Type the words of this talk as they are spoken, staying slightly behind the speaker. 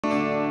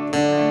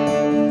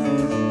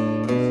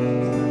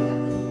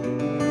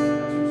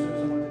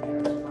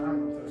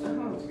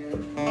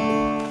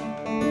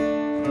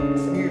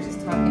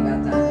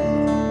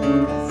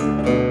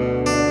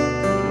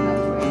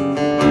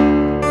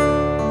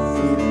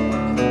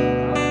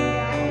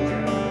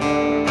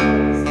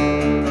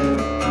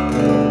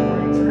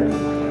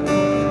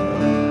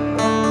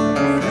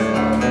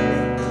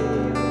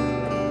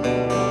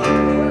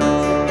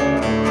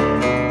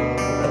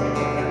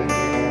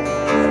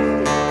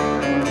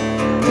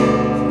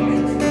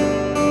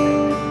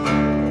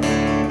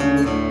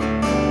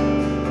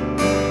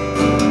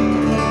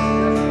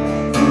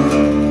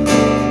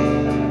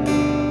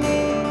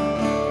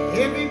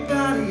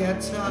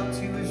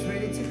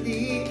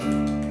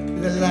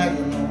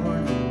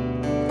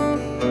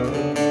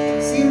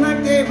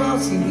all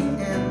see the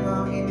end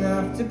long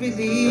enough to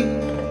believe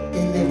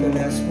they live the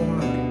last one,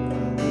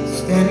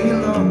 standing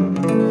alone.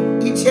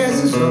 Each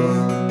has his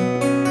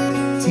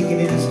own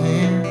ticket in his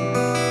hand.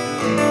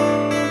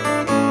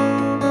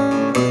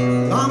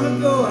 Long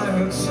ago I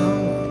heard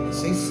someone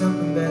say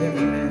something about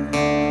every man.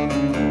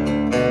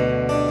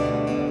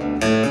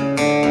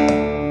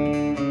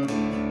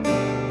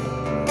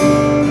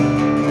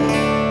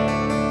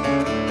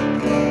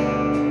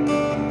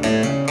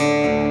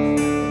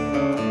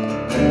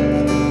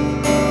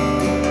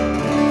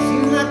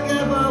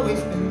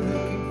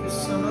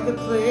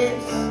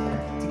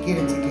 To get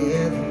it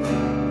together,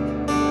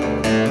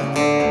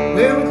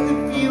 where with a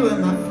few of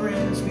my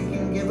friends we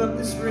can give up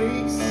this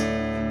race,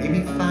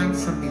 maybe find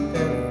something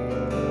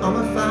better. All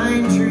my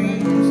fine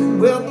dreams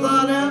and well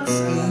thought out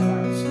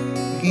schemes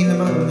gain the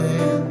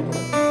motherland.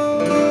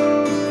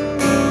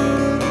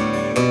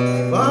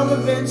 They've all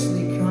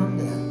eventually come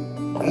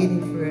down,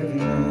 waiting for every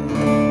man.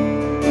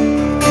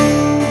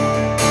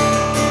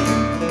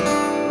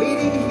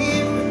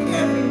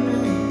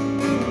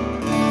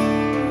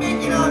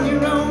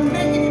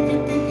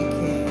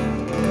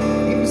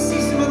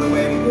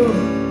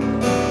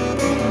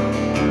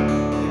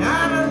 And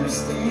I'd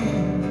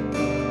understand,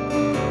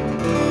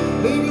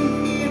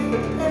 waiting here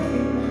for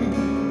every man.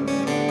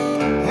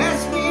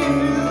 Ask me if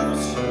you're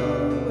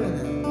sure, and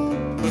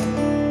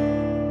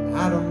I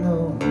don't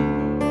know.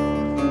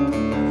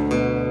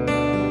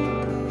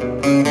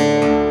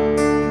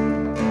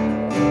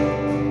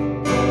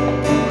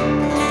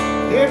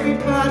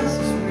 Everybody's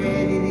just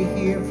ready to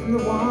hear from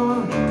the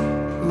one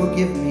who will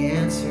give me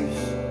answers.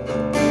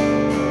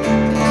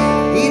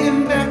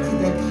 Leading back to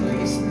that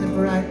place in the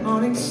bright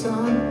morning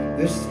sun.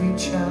 There's three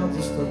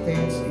children still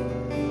dancing,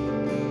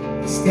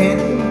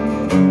 standing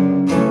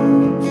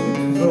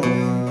to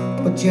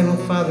a gentle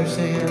father's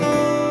hand.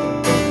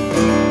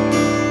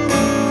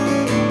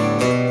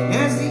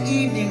 As the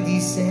evening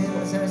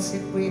descends, I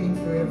sit waiting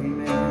for every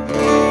man.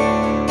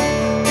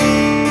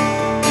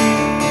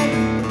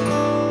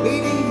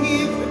 Waiting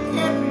here for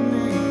every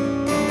man.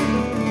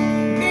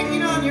 Make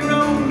it on your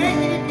own, make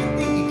it if you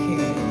think you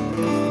can.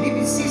 And if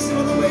you see some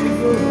other way to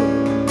go,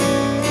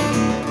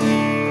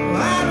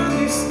 well, I don't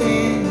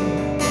understand.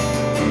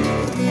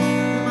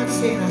 I'm not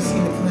saying I see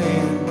the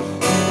plan.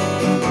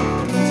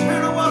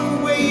 Turn or walk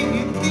away if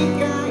you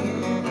think I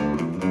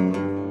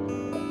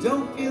am.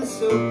 Don't feel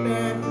so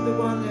bad for the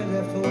one that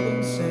left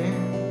holding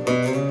sand.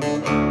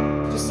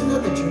 Just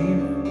another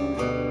dreamer,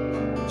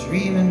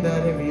 dreaming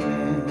about every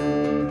man.